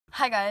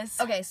Hi guys.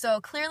 Okay, so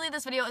clearly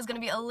this video is going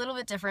to be a little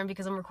bit different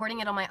because I'm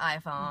recording it on my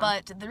iPhone.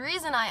 But the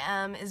reason I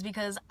am is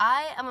because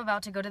I am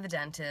about to go to the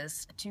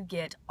dentist to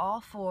get all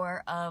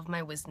 4 of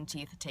my wisdom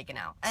teeth taken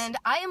out. And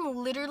I am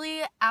literally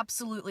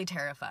absolutely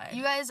terrified.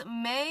 You guys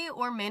may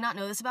or may not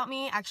know this about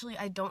me. Actually,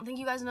 I don't think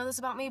you guys know this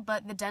about me,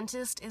 but the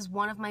dentist is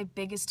one of my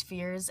biggest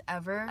fears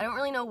ever. I don't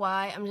really know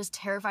why. I'm just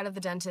terrified of the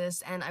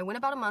dentist, and I went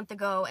about a month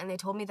ago and they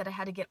told me that I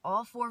had to get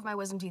all 4 of my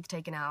wisdom teeth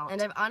taken out.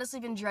 And I've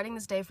honestly been dreading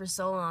this day for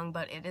so long,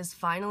 but it is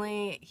finally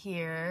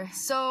here.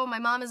 So my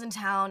mom is in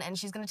town and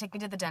she's gonna take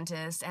me to the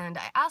dentist, and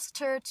I asked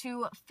her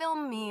to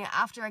film me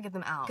after I get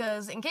them out.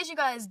 Because in case you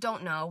guys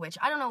don't know, which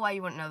I don't know why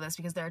you wouldn't know this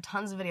because there are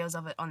tons of videos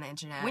of it on the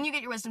internet, when you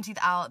get your wisdom teeth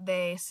out,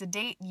 they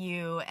sedate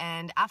you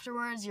and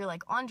afterwards you're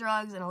like on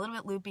drugs and a little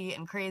bit loopy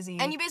and crazy,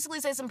 and you basically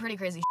say some pretty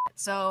crazy shit.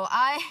 So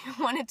I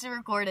wanted to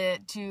record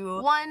it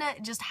to, 1,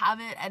 just have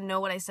it and know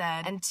what I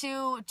said, and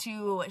 2,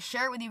 to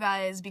share it with you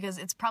guys because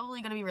it's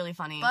probably gonna be really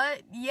funny.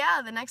 But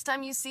yeah, the next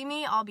time you see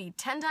me, I'll be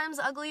 10 times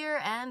uglier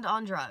and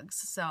on drugs.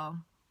 So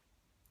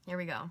here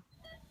we go.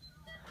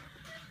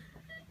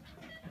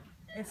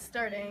 It's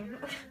starting.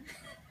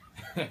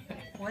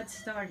 What's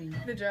starting?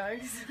 The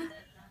drugs.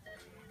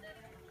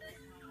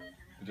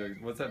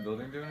 What's that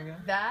building doing again?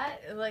 That,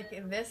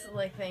 this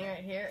thing right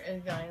here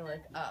is going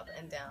up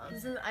and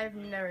down. I've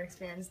never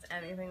experienced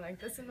anything like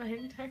this in my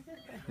entire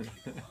life.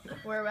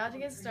 We're about to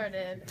get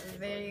started.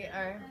 They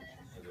are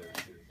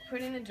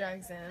putting the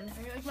drugs in. I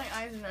feel like my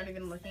eyes are not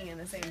even looking in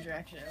the same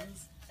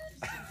directions.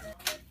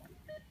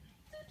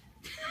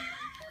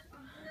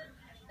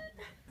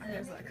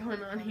 There's a lot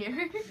going on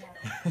here.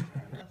 The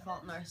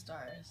Fault in Our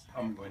Stars.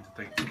 I'm going to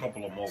take a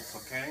couple of malts,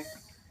 okay?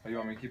 Oh, you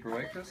want me to keep her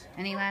awake, Chris?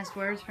 Any last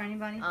words for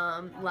anybody?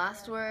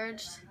 Last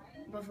words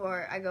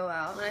before I go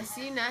out. When I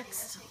see you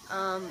next,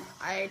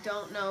 I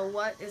don't know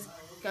what is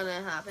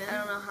gonna happen. I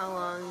don't know how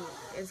long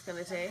it's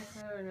gonna take.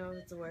 I don't know if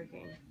it's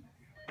working.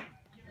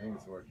 I think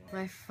it's working.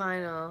 My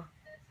final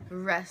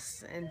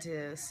rest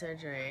into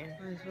surgery.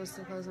 Am I supposed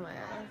to close my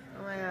eyes?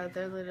 Oh my god,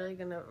 they're literally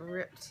gonna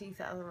rip teeth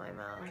out of my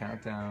mouth.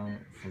 Countdown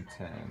from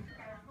 10.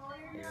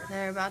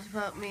 They're about to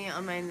put me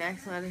on my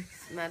next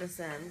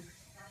medicine.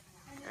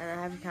 And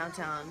I have a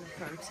countdown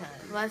from 10.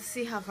 Let's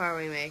see how far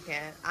we make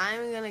it.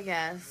 I'm gonna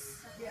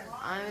guess.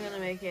 I'm gonna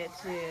make it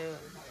to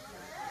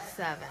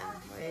 7.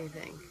 What do you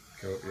think?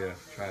 Go, yeah,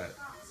 try it.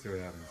 See what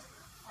happens.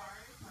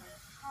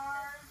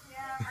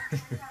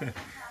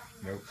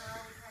 Nope.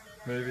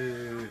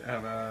 Maybe how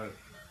about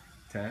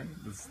 10?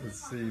 Let's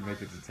see you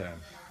make it to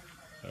 10.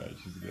 Alright,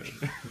 she's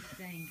good.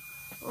 Dang.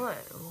 Wait,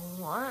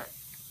 what?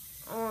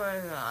 Oh my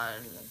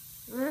god.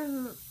 This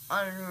is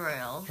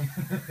unreal.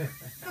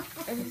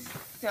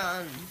 It's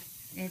done.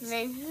 They took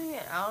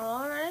it out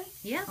already?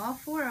 Yeah, all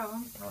 4 of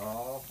them.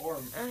 All 4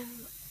 of them.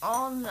 It's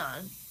all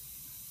done.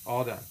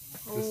 All done.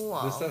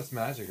 Wow. This stuff's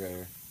magic right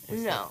here.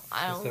 No,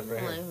 I don't this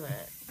stuff right believe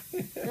it.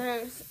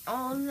 It's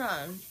all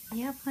done.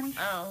 Yeah, honey.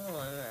 I don't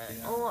believe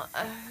it. Oh,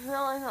 I feel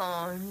like I'm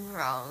on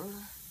drugs.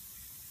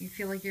 You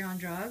feel like you're on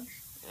drugs?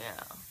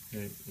 Yeah.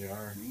 You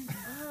are. I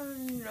have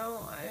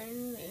no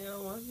idea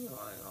what's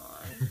going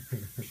on.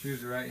 Her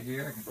shoes are right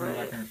here. I can put her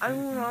back in her shoes.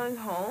 I'm going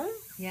home?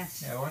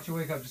 Yes. Yeah, why don't you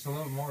wake up just a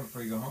little more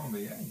before you go home?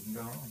 But yeah, you can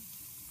go home.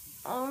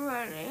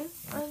 Already?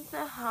 What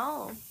the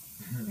hell?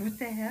 What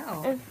the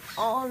hell? It's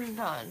all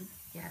done.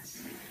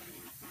 Yes.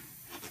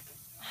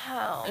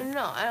 How?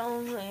 No, I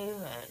don't believe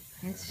it.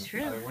 It's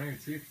true. One of your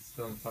teeth is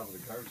still on top of the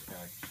garbage can.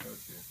 I can show it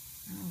to you.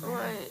 Oh, wow.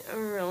 Wait,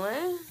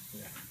 really?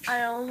 Yeah. I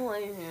don't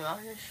believe you. I'll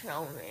just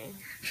show me.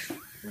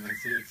 You want to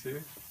see it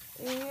too?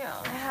 Yeah.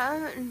 I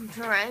haven't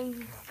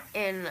drank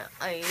in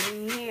a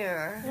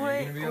year. You're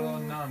going to be a little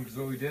numb because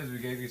what we did is we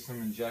gave you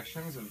some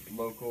injections of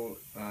local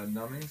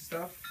numbing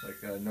stuff,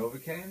 like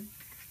Novocaine,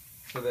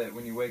 so that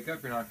when you wake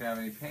up you're not going to have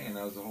any pain.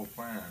 That was the whole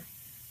plan.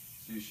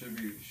 So you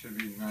should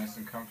be nice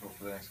and comfortable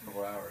for the next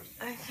couple hours.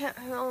 I can't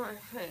feel my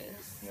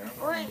face. Yeah?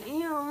 Wait,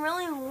 you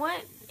really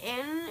went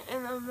in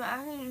the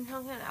back and you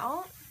took it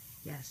out?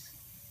 Yes.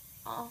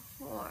 All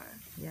 4.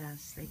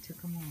 Yes, they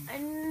took them all. I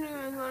didn't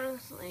even go to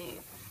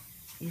sleep.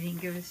 You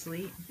didn't go to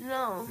sleep?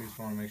 No. We just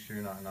want to make sure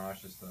you're not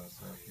nauseous though.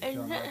 So if It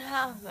you didn't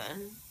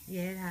happen.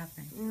 Yeah, it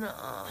happened. No.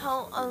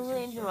 How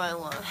ugly do I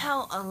look?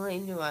 How ugly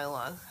do I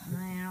look?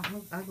 I don't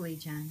look ugly,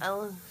 Jen. I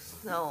look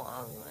so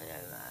ugly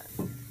like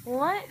that.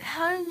 What?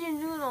 How did you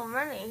do it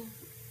already?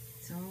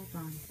 It's all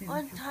done.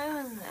 What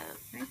time is it?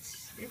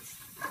 It's It's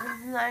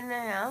 9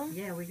 a.m.?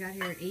 yeah, we got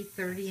here at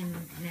 8:30 and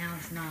now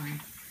it's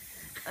 9.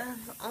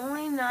 It's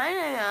only 9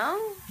 a.m.?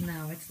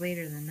 No, it's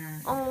later than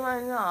that. Oh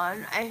my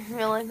god, I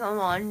feel like I'm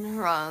on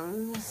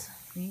drugs.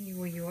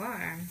 Well, you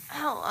are.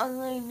 How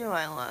ugly do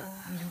I look?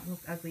 You don't look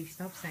ugly.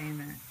 Stop saying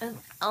that. Is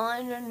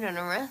Ellen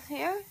DeGeneres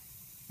here?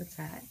 What's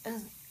that?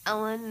 Is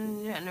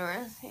Ellen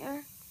DeGeneres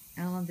here?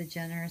 Ellen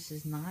DeGeneres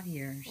is not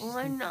here.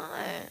 Why not?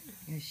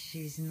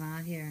 She's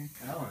not here.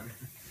 Ellen.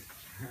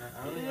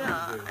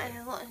 Yeah,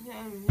 I want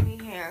her to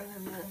be here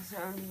because of the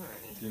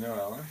surgery. Do you know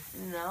Ellen?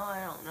 No,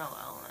 I don't know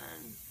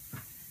Ellen.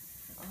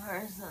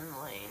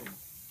 Personally.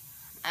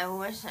 I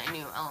wish I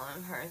knew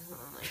Ellen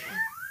personally.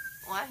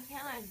 Why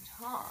can't I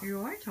talk?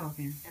 You are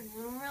talking. It's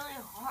really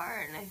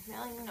hard, and I feel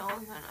like no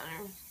one can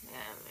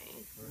understand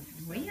me.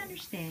 We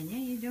understand you.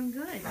 You're doing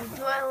good.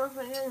 Do I look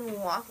like I can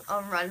walk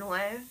a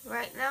runway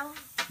right now?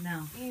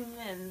 No. You've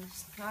been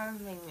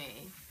starving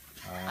me.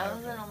 I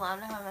wasn't allowed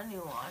to have any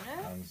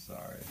water? I'm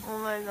sorry. Oh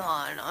my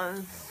god,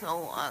 I'm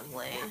so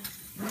ugly.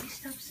 Will you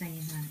stop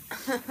saying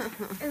that?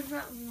 Is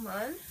that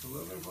blood? It's a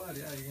little bit of blood,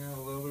 yeah. You're gonna have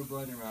a little bit of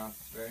blood in your mouth.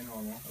 It's very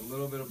normal. A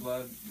little bit of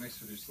blood mixed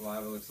with your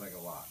saliva looks like a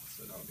lot,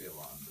 so don't be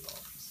alarmed at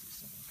all. Just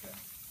listen, okay?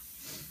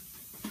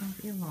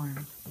 Don't be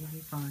alarmed. You'll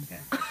be fine.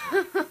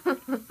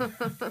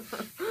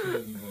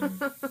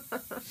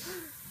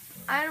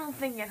 I don't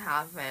think it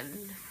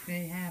happened.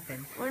 It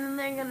happened. When are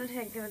they gonna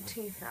take the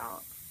teeth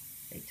out?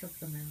 They took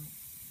them out.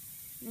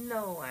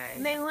 No way.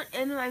 They went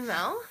in my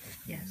mouth?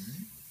 Yes.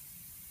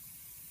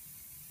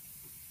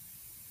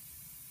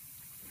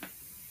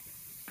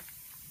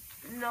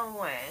 No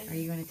way. Are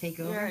you going to take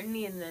over? You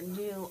need to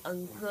do a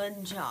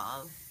good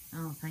job.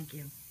 Oh, thank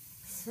you.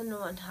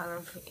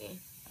 Cinematography.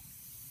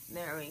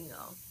 There we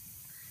go.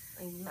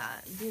 Like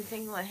that. Do you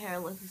think my hair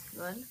looks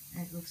good?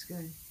 It looks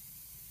good.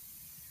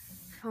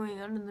 Can we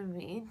go to the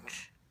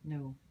beach?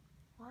 No.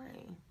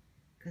 Why?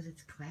 Because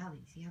it's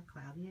cloudy. See how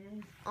cloudy it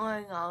is? Oh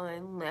my god, my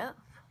lip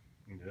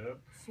Yep.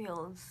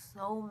 feels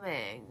so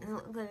big. It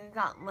looks like I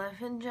got lip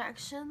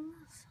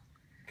injections.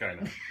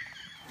 Kinda.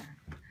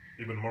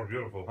 Even more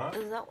beautiful, huh?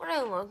 Is that what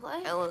I look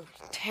like? I look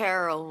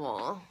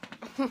terrible.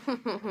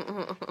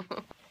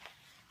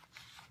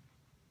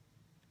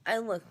 I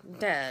look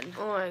dead.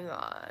 Oh my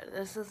god,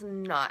 this is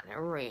not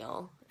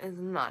real. It's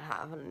not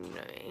happening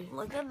to me.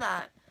 Look at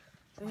that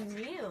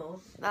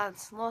view.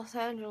 That's Los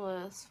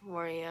Angeles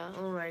for you.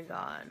 Oh my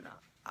god,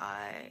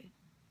 I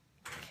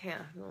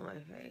can't feel my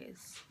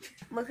face.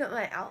 Look at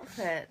my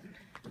outfit.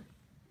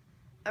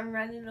 I'm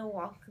ready to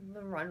walk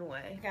the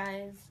runway.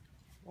 Guys,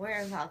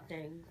 we're about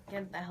to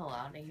get the hell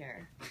out of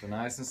here. So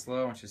nice and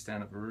slow. I want you to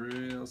stand up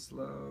real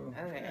slow.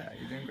 Okay. Yeah,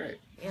 you're doing great.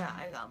 Yeah,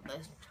 I got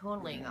this.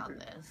 Totally got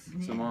this.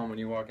 So Mom, when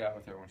you walk out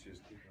with her, I want you to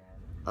just keep your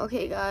arm.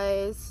 Okay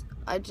guys,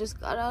 I just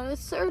got out of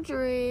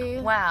surgery.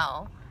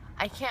 Wow,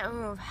 I can't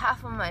move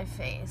half of my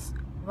face,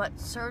 but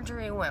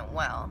surgery went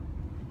well.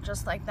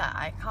 Just like that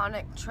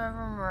iconic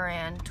Trevor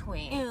Moran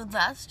tweet. Ew,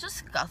 that's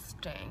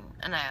disgusting.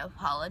 And I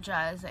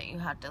apologize that you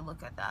had to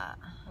look at that.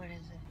 What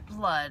is it?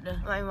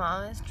 Blood. My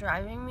mom is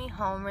driving me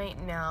home right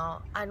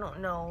now. I don't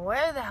know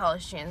where the hell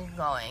she's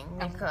going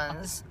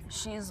because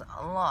she's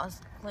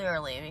lost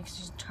clearly because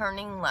she's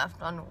turning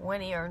left on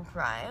Whittier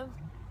Drive.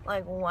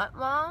 Like, what,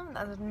 Mom?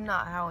 That's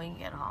not how we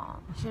get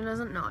home. She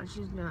doesn't know what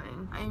she's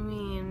doing. I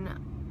mean,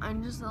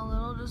 I'm just a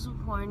little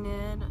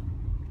disappointed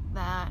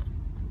that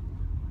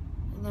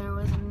there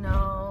was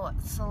no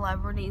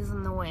celebrities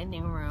in the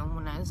waiting room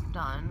when I was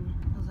done.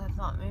 Because I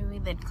thought maybe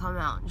they'd come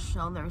out and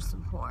show their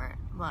support.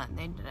 But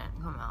they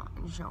didn't come out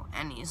and show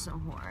any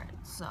support.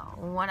 So,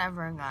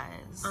 whatever,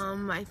 guys.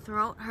 My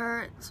throat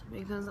hurts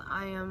because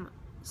I am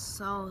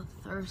so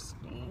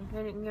thirsty.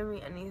 They didn't give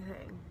me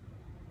anything.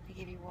 They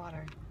give you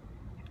water.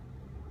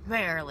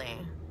 Barely.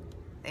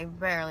 They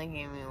barely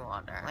gave me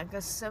water. Like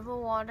a sip of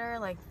water,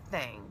 like,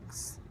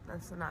 thanks.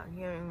 That's not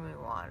giving me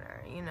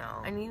water, you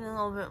know. I need a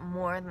little bit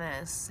more than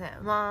a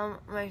sip. Mom,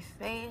 my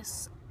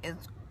face is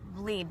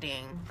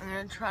bleeding. I'm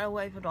gonna try to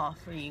wipe it off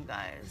for you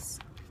guys.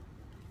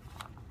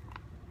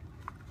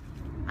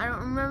 I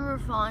don't remember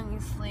falling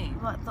asleep,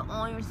 but the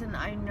only reason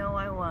I know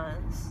I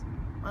was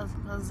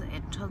because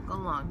it took a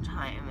long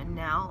time, and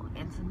now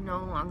it's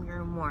no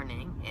longer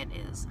morning, it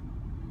is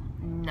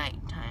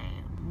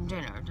nighttime,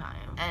 dinner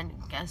time. And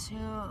guess who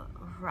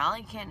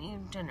probably can't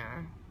eat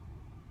dinner?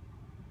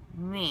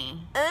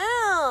 Me.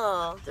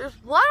 Ew! There's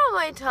blood on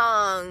my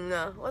tongue!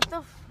 What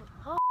the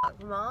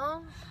fuck,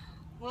 Mom?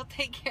 We'll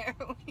take care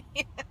of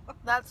you.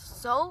 That's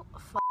so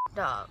fucked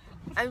up.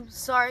 I'm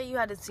sorry you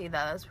had to see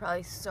that. That's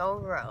probably so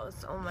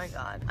gross. Oh my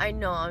god. I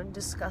know I'm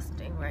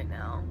disgusting right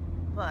now,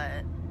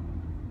 but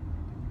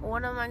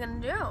what am I gonna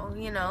do,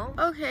 you know?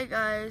 Okay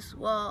guys,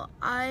 well,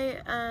 I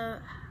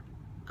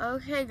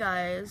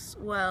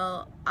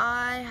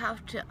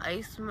have to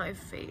ice my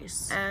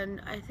face,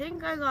 and I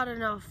think I got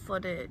enough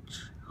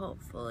footage,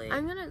 hopefully.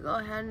 I'm gonna go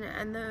ahead and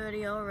end the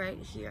video right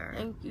here.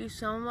 Thank you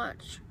so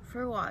much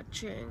for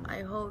watching.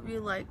 I hope you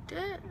liked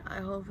it. I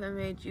hope it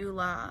made you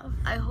laugh.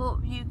 I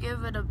hope you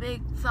give it a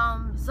big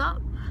thumbs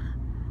up,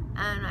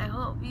 and I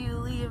hope you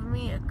leave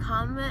me a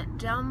comment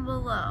down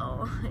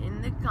below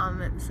in the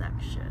comment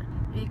section,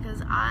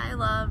 because I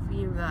love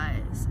you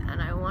guys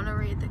and I want to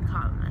read the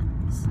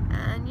comments.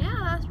 And yeah,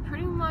 that's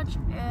pretty much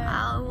it.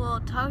 I will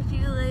talk to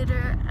you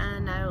later,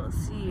 and I will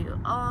see you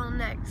all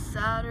next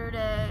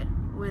Saturday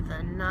with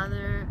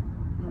another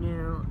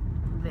new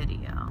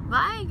video.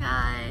 Bye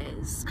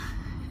guys.